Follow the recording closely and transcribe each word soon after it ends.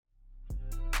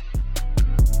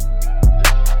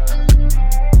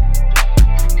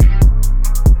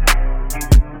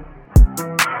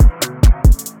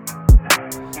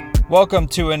Welcome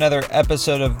to another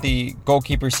episode of the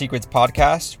Goalkeeper Secrets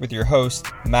podcast with your host,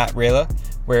 Matt Rayla,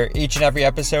 where each and every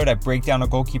episode I break down a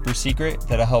goalkeeper secret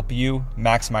that'll help you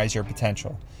maximize your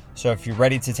potential. So if you're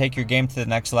ready to take your game to the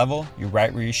next level, you're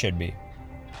right where you should be.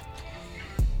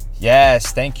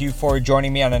 Yes, thank you for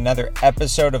joining me on another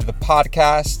episode of the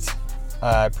podcast.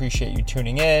 I appreciate you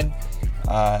tuning in.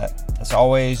 As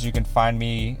always, you can find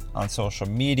me on social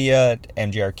media at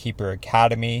MGR Keeper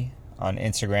Academy on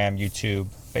Instagram, YouTube,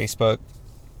 Facebook.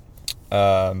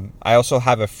 I also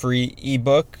have a free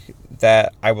ebook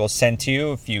that I will send to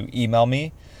you if you email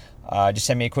me. Just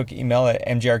send me a quick email at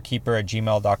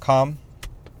mgrkeeper@gmail.com.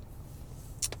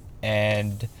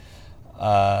 And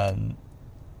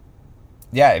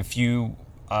if you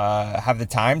have the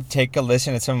time, take a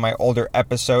listen to some of my older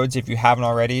episodes if you haven't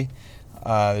already.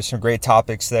 There's some great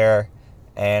topics there,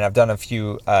 and I've done a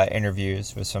few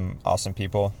interviews with some awesome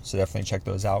people, so definitely check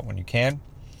those out when you can.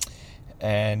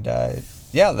 And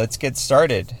let's get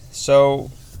started.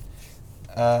 So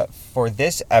for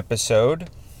this episode,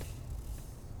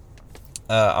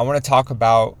 I want to talk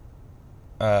about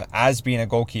as being a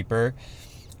goalkeeper,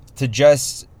 to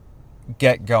just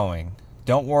get going.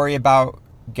 Don't worry about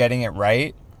getting it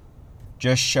right.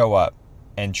 Just show up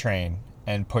and train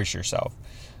and push yourself.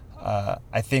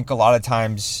 I think a lot of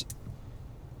times,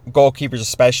 goalkeepers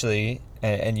especially,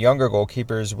 and younger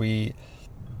goalkeepers,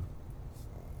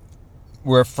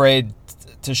 we're afraid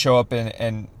to show up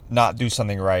and not do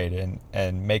something right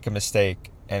and make a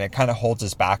mistake, and it kind of holds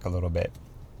us back a little bit.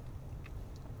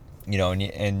 You know,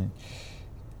 and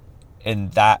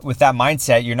that, with that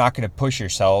mindset, you're not going to push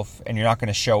yourself, and you're not going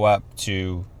to show up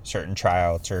to certain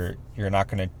tryouts, or you're not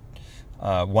going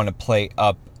to want to play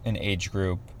up an age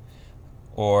group,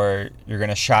 or you're going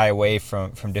to shy away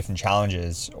from different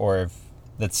challenges. Or if,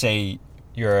 let's say,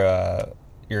 you're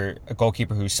a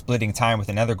goalkeeper who's splitting time with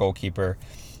another goalkeeper,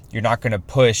 you're not going to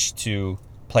push to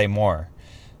play more.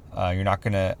 You're not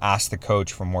going to ask the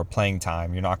coach for more playing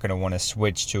time. You're not going to want to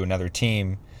switch to another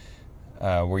team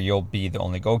where you'll be the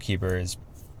only goalkeeper,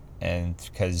 and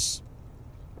because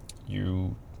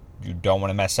you don't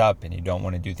want to mess up and you don't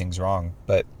want to do things wrong.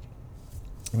 But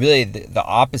really, the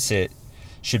opposite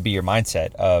should be your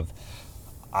mindset of,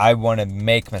 I want to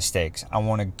make mistakes. I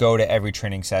want to go to every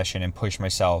training session and push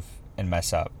myself and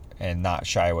mess up and not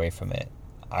shy away from it.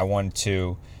 I want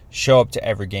to show up to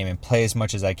every game and play as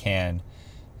much as I can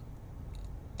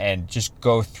and just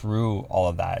go through all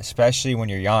of that. Especially when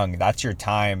you're young, that's your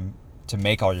time to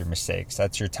make all your mistakes.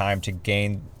 That's your time to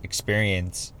gain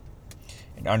experience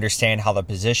and understand how the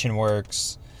position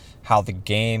works, how the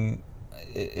game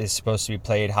is supposed to be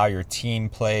played, how your team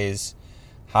plays,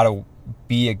 how to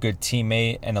be a good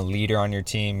teammate and a leader on your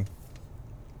team.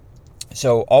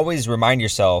 So always remind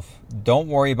yourself, don't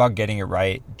worry about getting it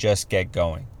right, just get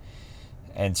going.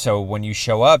 And so when you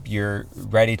show up, you're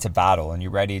ready to battle and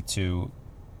you're ready to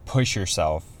push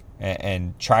yourself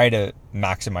and try to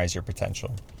maximize your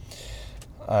potential.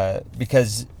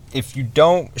 Because if you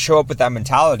don't show up with that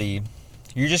mentality,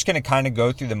 you're just going to kind of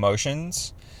go through the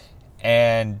motions,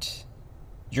 and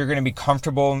you're going to be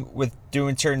comfortable with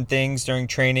doing certain things during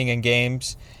training and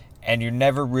games, and you're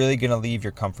never really going to leave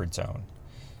your comfort zone.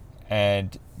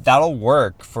 And that'll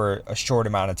work for a short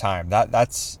amount of time.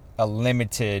 That's a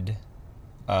limited,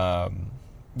 you have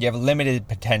a limited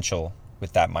potential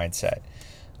with that mindset.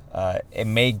 It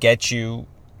may get you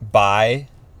by,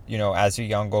 as a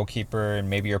young goalkeeper, and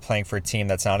maybe you're playing for a team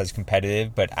that's not as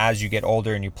competitive, but as you get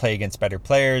older and you play against better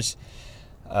players,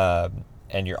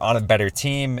 and you're on a better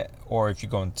team, or if you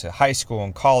go into high school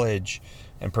and college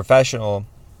and professional,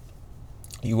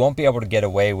 you won't be able to get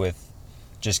away with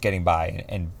just getting by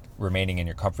and remaining in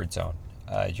your comfort zone.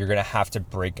 You're going to have to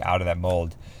break out of that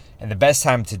mold. And the best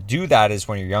time to do that is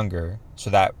when you're younger, so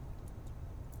that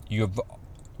you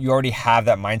already have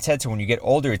that mindset. So when you get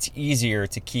older, it's easier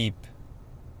to keep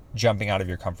jumping out of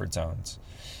your comfort zones.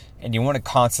 And you want to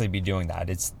constantly be doing that.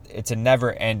 It's a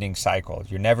never-ending cycle.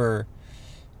 You're never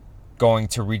going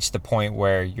to reach the point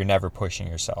where you're never pushing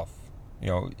yourself.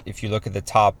 If you look at the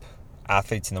top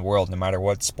athletes in the world, no matter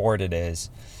what sport it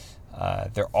is,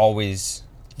 they're always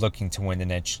looking to win the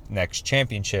next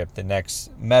championship, the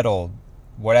next medal,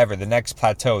 whatever, the next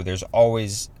plateau. There's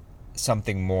always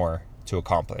something more to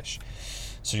accomplish.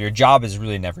 So your job is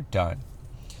really never done.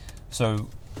 So,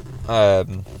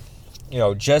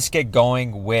 just get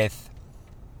going with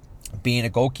being a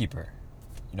goalkeeper.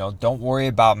 Don't worry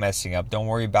about messing up. Don't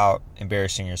worry about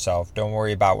embarrassing yourself. Don't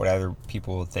worry about what other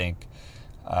people will think.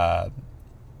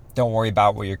 Don't worry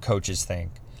about what your coaches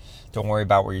think. Don't worry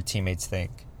about what your teammates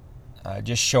think.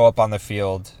 Just show up on the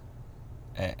field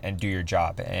and do your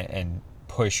job and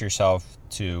push yourself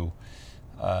to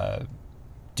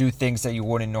do things that you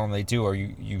wouldn't normally do, or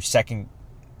you second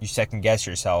guess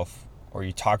yourself, or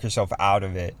you talk yourself out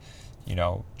of it.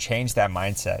 Change that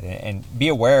mindset and be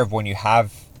aware of when you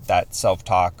have that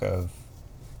self-talk of,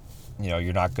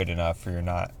 you're not good enough or you're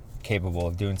not capable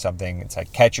of doing something. It's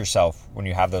like, catch yourself when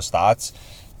you have those thoughts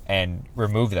and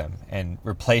remove them and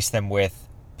replace them with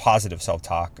positive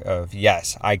self-talk of,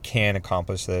 yes, I can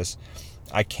accomplish this.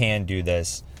 I can do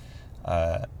this.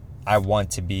 I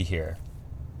want to be here.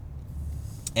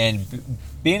 And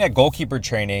being at goalkeeper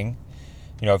training,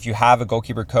 if you have a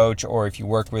goalkeeper coach, or if you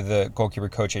work with a goalkeeper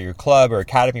coach at your club or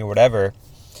academy or whatever,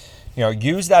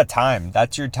 use that time.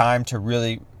 That's your time to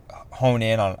really hone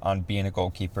in on being a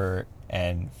goalkeeper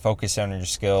and focus on your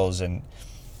skills and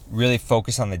really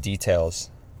focus on the details.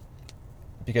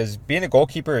 Because being a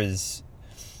goalkeeper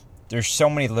there's so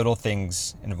many little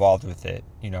things involved with it.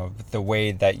 The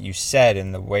way that you set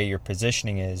and the way your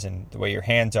positioning is and the way your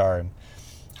hands are and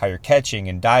how you're catching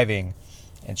and diving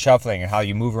and shuffling and how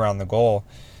you move around the goal.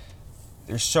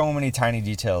 There's so many tiny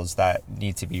details that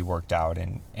need to be worked out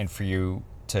and for you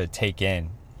to take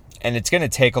in. And it's going to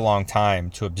take a long time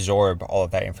to absorb all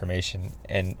of that information.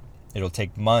 And it'll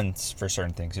take months for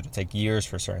certain things. It'll take years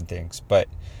for certain things. But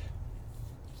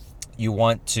you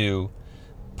want to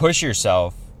push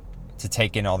yourself to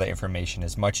take in all the information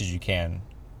as much as you can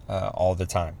all the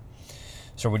time.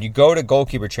 So when you go to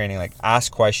goalkeeper training,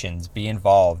 ask questions, be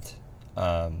involved,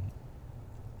 try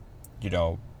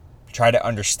to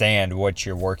understand what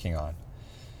you're working on.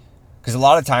 Because a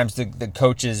lot of times the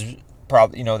coaches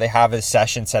probably, they have a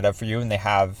session set up for you and they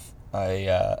have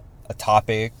a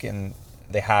topic and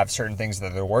they have certain things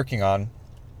that they're working on.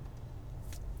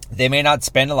 They may not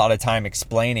spend a lot of time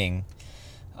explaining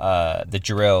the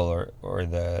drill or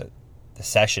the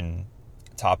session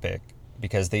topic,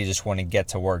 because they just want to get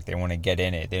to work. They want to get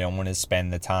in it. They don't want to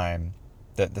spend the time,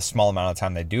 the small amount of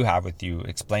time they do have with you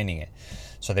explaining it.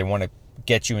 So they want to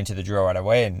get you into the drill right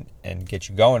away and get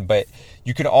you going. But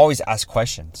you can always ask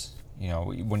questions.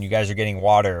 When you guys are getting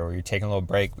water or you're taking a little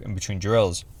break in between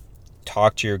drills,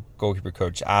 talk to your goalkeeper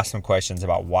coach, ask them questions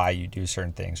about why you do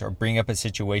certain things, or bring up a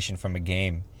situation from a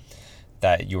game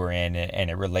that you were in and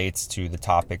it relates to the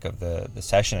topic of the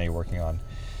session that you're working on.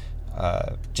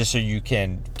 Just so you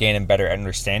can gain a better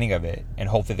understanding of it, and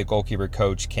hopefully the goalkeeper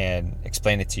coach can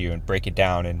explain it to you and break it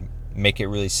down and make it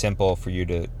really simple for you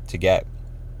to get.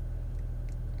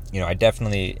 I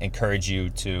definitely encourage you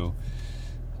to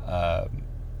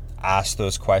ask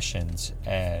those questions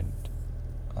and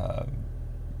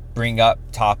bring up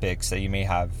topics that you may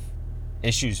have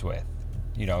issues with.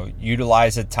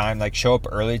 Utilize a time, show up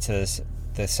early to this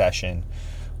session,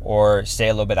 or stay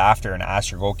a little bit after and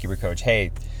ask your goalkeeper coach,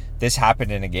 hey, this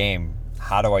happened in a game.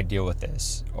 How do I deal with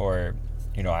this? Or,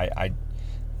 I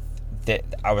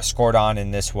was scored on in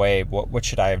this way. What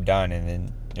should I have done? And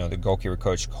then, the goalkeeper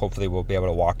coach hopefully will be able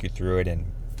to walk you through it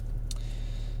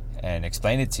and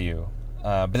explain it to you.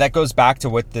 But that goes back to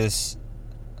what this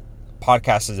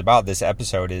podcast is about. This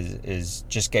episode is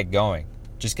just get going.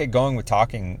 Just get going with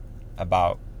talking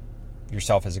about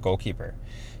yourself as a goalkeeper.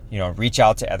 Reach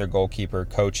out to other goalkeeper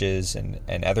coaches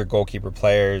and other goalkeeper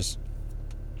players.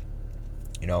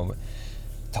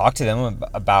 Talk to them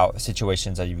about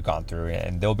situations that you've gone through,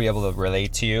 and they'll be able to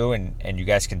relate to you, and you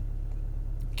guys can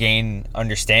gain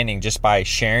understanding just by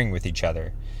sharing with each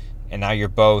other. And now you're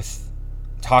both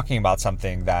talking about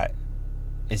something that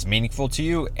is meaningful to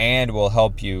you and will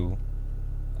help you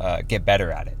get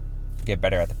better at it, get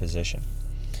better at the position.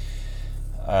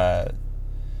 So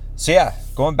yeah,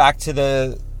 going back to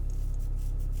the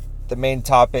main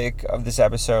topic of this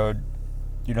episode,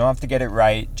 you don't have to get it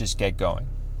right, just get going.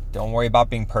 Don't worry about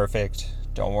being perfect.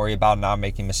 Don't worry about not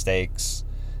making mistakes,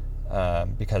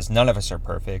 because none of us are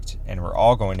perfect and we're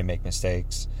all going to make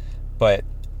mistakes. But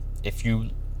if you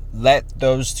let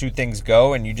those two things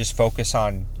go and you just focus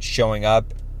on showing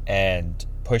up and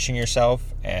pushing yourself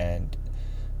and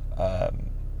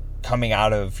coming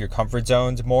out of your comfort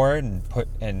zones more and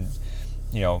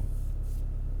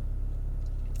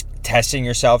testing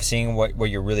yourself, seeing what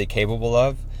you're really capable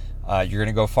of, you're going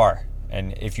to go far.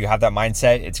 And if you have that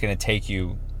mindset, it's going to take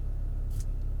you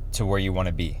to where you want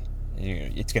to be.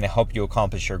 It's going to help you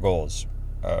accomplish your goals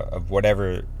of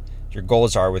whatever your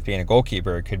goals are with being a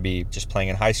goalkeeper. It could be just playing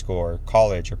in high school or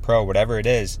college or pro, whatever it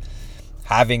is.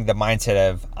 Having the mindset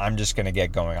of, I'm just going to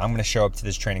get going. I'm going to show up to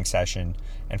this training session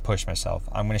and push myself.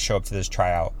 I'm going to show up to this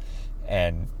tryout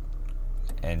and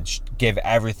give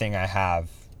everything I have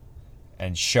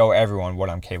and show everyone what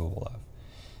I'm capable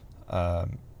of.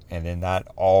 And then that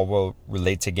all will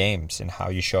relate to games and how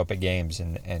you show up at games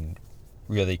and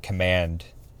really command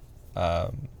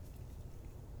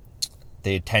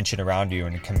the attention around you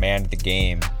and command the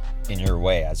game in your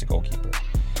way as a goalkeeper.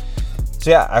 So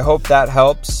yeah, I hope that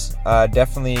helps.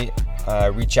 Definitely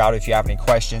reach out if you have any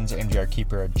questions.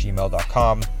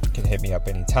 mgrkeeper@gmail.com. You can hit me up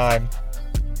anytime.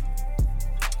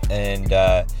 And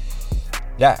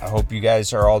yeah, I hope you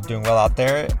guys are all doing well out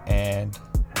there, and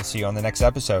we'll see you on the next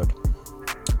episode.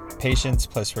 Patience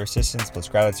plus persistence plus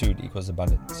gratitude equals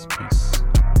abundance. Peace.